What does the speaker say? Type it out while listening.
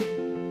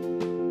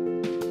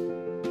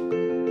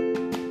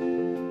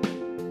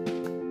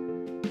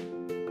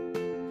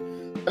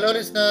Hello,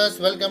 listeners.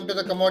 Welcome to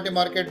the Commodity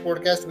Market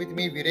Podcast with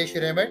me, Viresh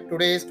Remet.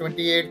 Today is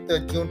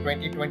 28th June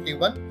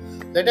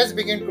 2021. Let us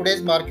begin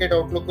today's market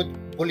outlook with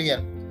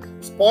bullion.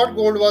 Spot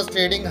gold was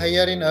trading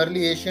higher in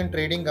early Asian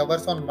trading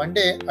hours on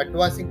Monday,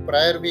 advancing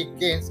prior week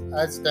gains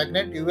as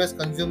stagnant US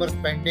consumer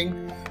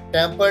spending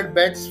tempered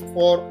bets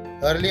for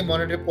early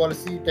monetary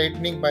policy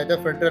tightening by the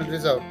Federal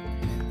Reserve.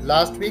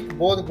 Last week,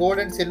 both gold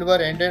and silver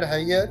ended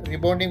higher,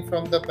 rebounding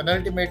from the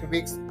penultimate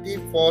week's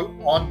steep fall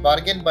on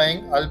bargain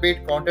buying,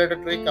 albeit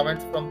contradictory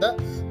comments from the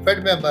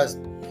Fed members.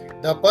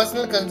 The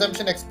personal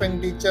consumption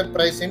expenditure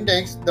price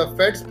index, the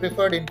Fed's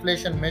preferred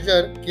inflation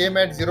measure, came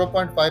at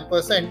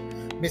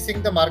 0.5%,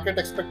 missing the market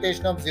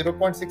expectation of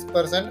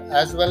 0.6%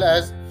 as well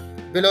as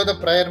below the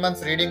prior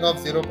month's reading of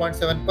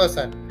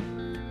 0.7%.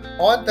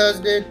 On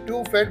Thursday,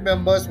 two Fed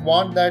members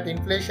warned that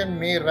inflation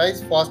may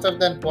rise faster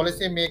than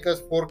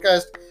policymakers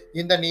forecast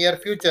in the near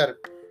future.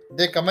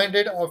 They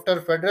commented after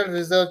Federal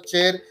Reserve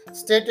Chair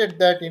stated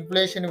that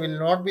inflation will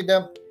not be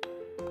the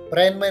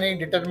primary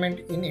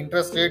determinant in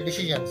interest rate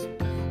decisions.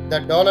 The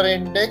dollar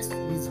index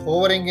is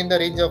hovering in the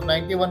range of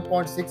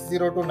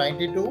 91.60 to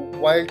 92,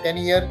 while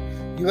 10-year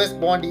US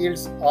bond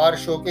yields are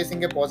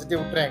showcasing a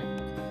positive trend.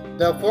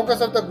 The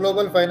focus of the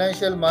global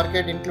financial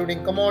market,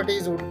 including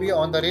commodities, would be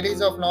on the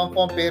release of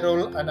non-farm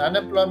payroll and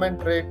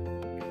unemployment rate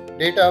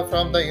data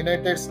from the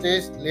United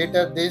States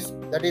later this,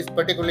 that is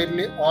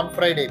particularly on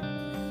Friday.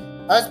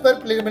 As per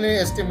preliminary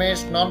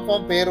estimates,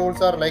 non-farm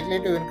payrolls are likely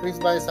to increase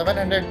by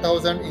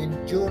 700,000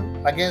 in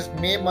June against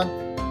May month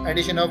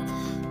addition of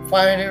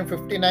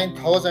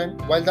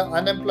 559,000, while the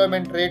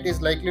unemployment rate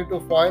is likely to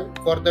fall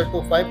further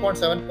to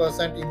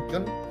 5.7% in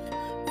June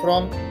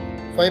from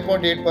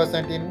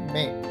 5.8% in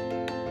May.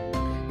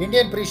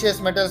 Indian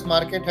precious metals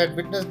market had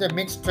witnessed a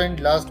mixed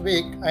trend last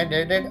week and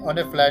ended on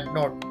a flat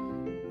note.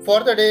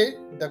 For the day,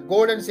 the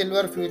gold and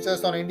silver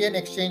futures on Indian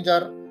exchange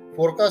are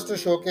forecast to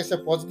showcase a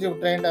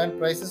positive trend and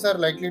prices are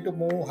likely to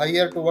move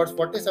higher towards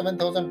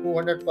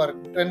 47,200 per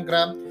 10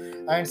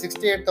 gram and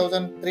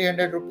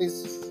 68,300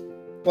 rupees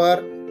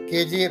per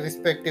kg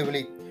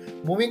respectively.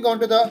 Moving on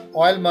to the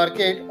oil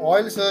market,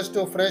 oil surged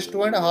to fresh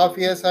 2.5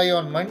 years high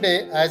on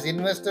Monday as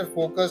investors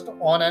focused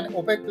on an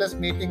OPEC Plus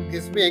meeting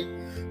this week,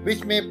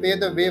 which may pave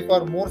the way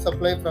for more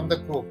supply from the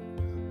group.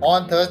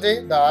 On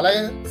Thursday, the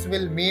alliance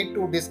will meet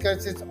to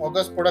discuss its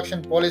August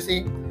production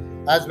policy.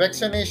 As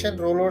vaccination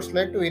rollouts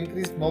led to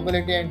increased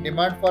mobility and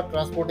demand for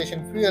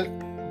transportation fuel,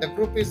 the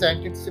group is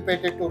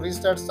anticipated to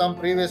restart some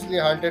previously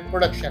halted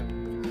production.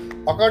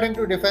 According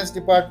to Defense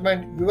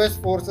Department, US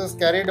forces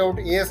carried out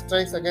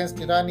airstrikes against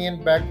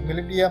Iranian-backed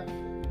militia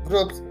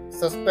groups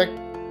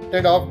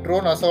suspected of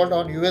drone assault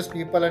on US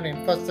people and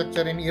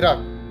infrastructure in Iraq.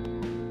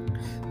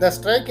 The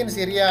strike in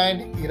Syria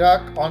and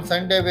Iraq on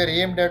Sunday were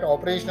aimed at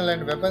operational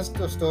and weapons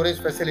storage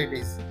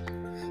facilities.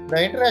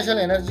 The International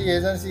Energy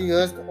Agency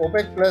urged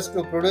OPEC Plus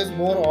to produce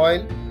more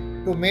oil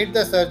to meet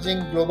the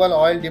surging global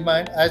oil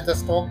demand as the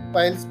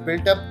stockpiles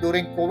built up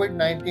during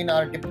COVID-19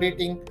 are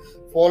depleting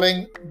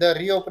following the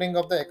reopening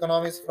of the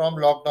economies from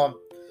lockdown.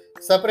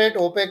 Separate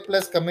OPEC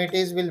Plus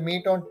committees will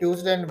meet on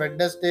Tuesday and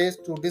Wednesdays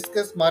to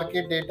discuss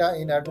market data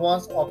in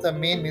advance of the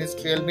main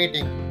ministerial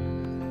meeting.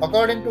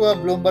 According to a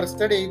Bloomberg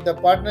study, the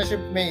partnership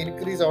may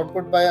increase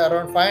output by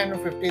around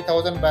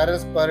 550,000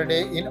 barrels per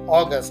day in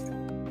August.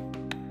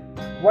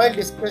 While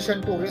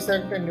discussion to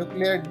reset a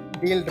nuclear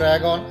deal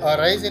drag on,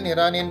 a rise in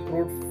Iranian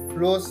crude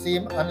flows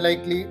seem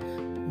unlikely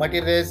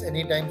materialize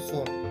anytime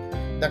soon.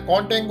 The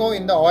contango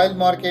in the oil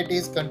market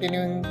is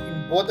continuing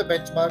in both the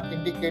benchmark,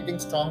 indicating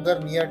stronger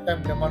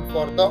near-term demand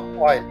for the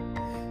oil.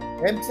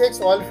 MCX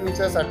oil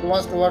futures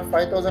advanced toward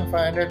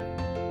 5,500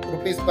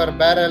 rupees per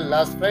barrel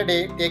last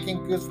Friday,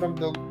 taking cues from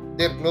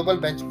their global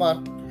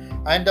benchmark,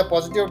 and the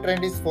positive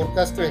trend is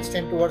forecast to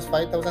extend towards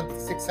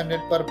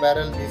 5,600 per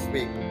barrel this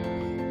week.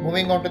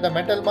 Moving on to the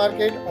metal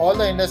market, all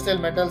the industrial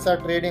metals are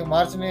trading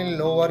marginally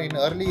lower in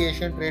early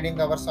Asian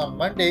trading hours on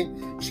Monday,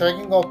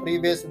 shrugging off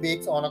previous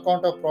weeks on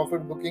account of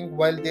profit booking,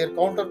 while their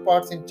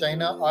counterparts in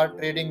China are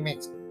trading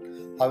mixed.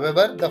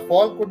 However, the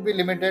fall could be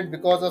limited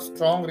because of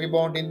strong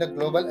rebound in the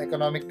global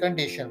economic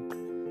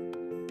condition.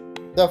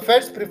 The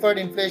Fed's preferred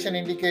inflation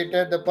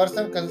indicator, the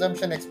personal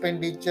consumption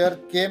expenditure,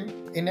 came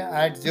in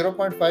at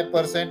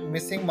 0.5%,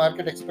 missing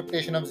market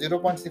expectation of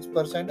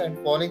 0.6% and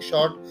falling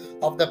short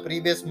of the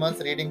previous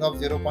month's reading of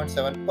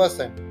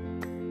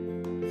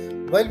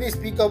 0.7%. While we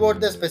speak about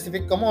the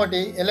specific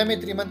commodity,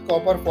 LME 3-month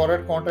copper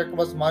forward contract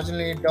was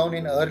marginally down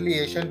in early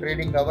Asian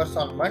trading hours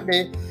on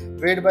Monday,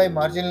 weighed by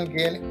marginal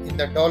gain in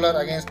the dollar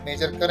against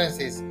major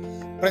currencies.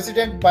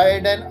 President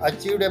Biden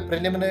achieved a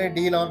preliminary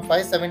deal on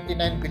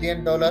 $579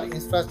 billion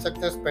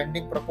infrastructure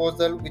spending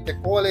proposal with a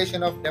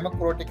coalition of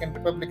Democratic and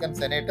Republican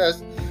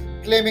senators,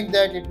 claiming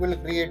that it will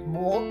create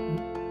more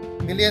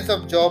millions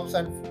of jobs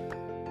and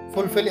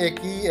fulfill a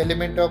key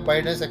element of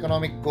Biden's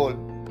economic goal.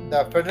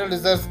 The Federal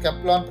Reserve's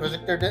Kaplan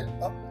projected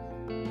a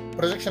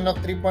projection of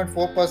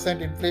 3.4%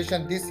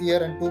 inflation this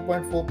year and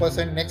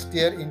 2.4% next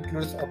year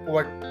includes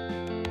upward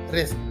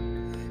risk.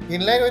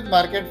 In line with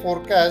market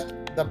forecast,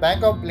 the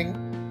Bank of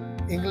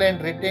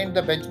England retained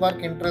the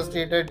benchmark interest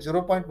rate at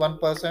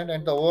 0.1%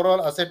 and the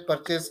overall asset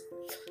purchase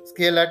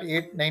scale at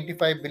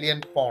 895 billion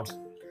pounds.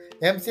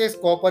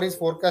 MCX copper is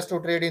forecast to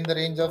trade in the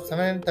range of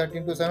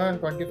 713 to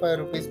 725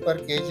 rupees per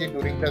kg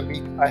during the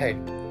week ahead.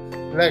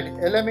 Lead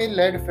LME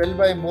lead fell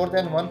by more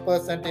than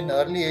 1% in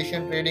early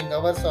Asian trading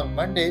hours on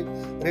Monday,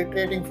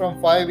 retreating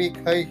from 5-week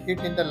high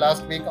hit in the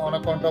last week on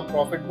account of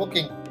profit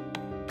booking.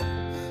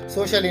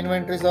 Social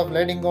inventories of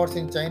lead ingots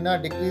in China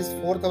decreased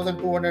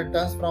 4,200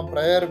 tons from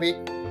prior week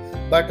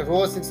but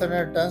rose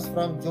 600 tons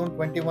from June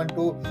 21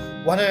 to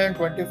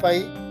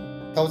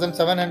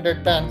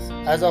 125,700 tons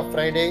as of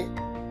Friday,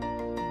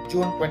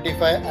 June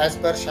 25 as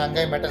per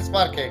Shanghai Metals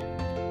Market.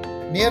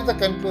 Near the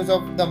conclusion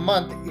of the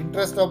month,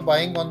 interest of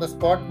buying on the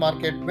spot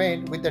market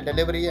waned with the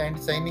delivery and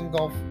signing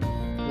of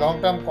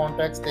long-term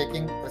contracts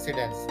taking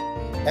precedence.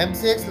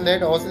 MCX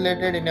lead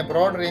oscillated in a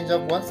broad range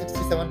of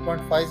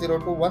 167.50 to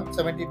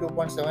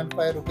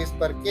 172.75 rupees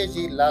per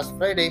kg last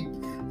Friday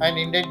and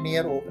ended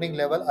near opening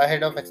level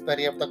ahead of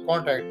expiry of the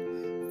contract.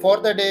 For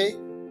the day,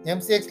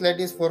 MCX lead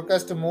is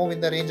forecast to move in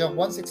the range of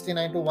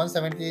 169 to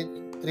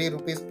 173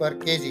 rupees per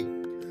kg.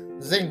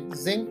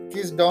 Zinc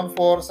is down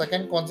for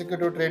second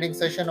consecutive trading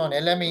session on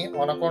LME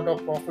on account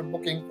of profit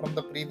booking from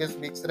the previous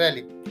week's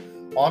rally.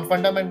 On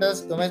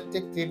fundamentals,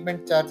 domestic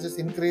treatment charges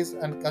increased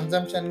and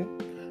consumption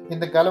in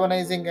the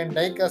galvanizing and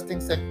die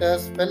casting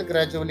sectors fell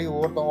gradually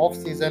over the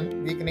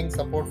off-season, weakening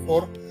support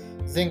for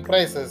zinc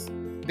prices.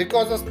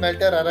 Because the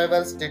smelter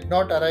arrivals did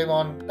not arrive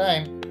on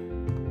time,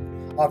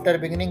 after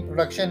beginning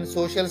production,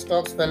 social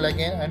stocks fell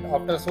again, and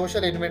after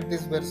social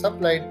inventories were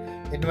supplied,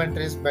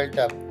 inventories built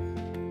up.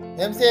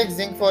 MCX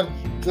zinc for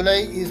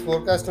July is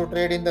forecast to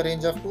trade in the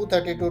range of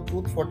 230 to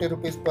 240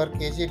 rupees per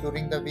kg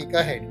during the week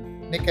ahead.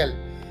 Nickel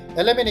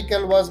LME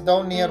nickel was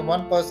down near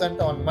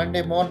 1% on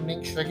Monday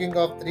morning, shrugging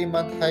off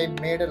 3-month high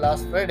made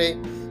last Friday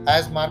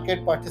as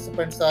market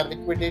participants are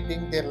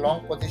liquidating their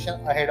long position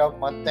ahead of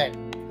month end.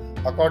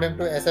 According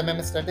to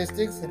SMM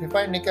statistics,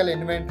 refined nickel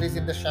inventories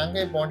in the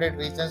Shanghai bonded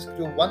regions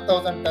grew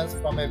 1,000 tons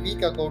from a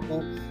week ago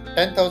to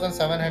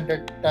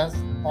 10,700 tons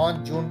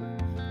on June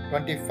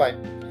 25.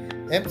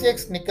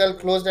 MCX nickel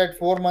closed at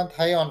 4-month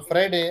high on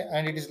Friday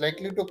and it is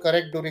likely to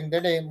correct during the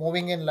day,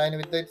 moving in line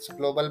with its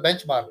global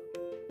benchmark.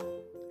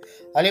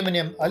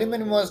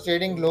 Aluminum was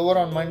trading lower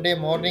on Monday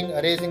morning,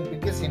 erasing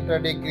biggest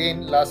intraday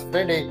gain last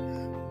Friday,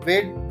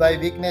 weighed by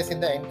weakness in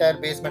the entire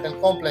base metal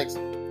complex.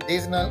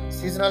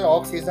 Seasonal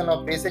off-season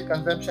of basic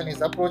consumption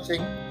is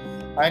approaching,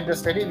 and the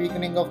steady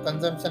weakening of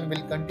consumption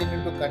will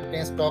continue to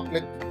contain stock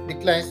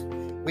declines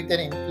with an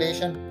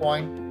inflation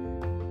point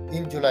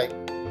in July.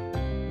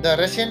 The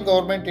Russian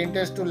government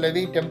intends to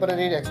levy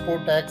temporary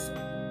export tax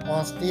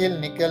on steel,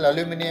 nickel,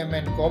 aluminum,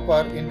 and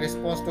copper in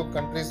response to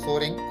countries'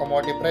 soaring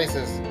commodity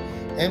prices.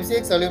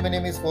 MCX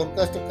aluminum is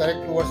forecast to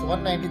correct towards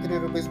 193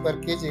 rupees per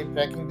kg,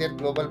 tracking their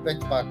global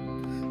benchmark.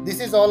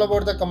 This is all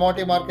about the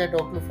commodity market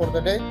outlook for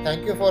the day.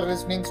 Thank you for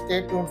listening.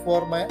 Stay tuned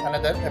for my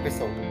another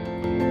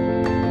episode.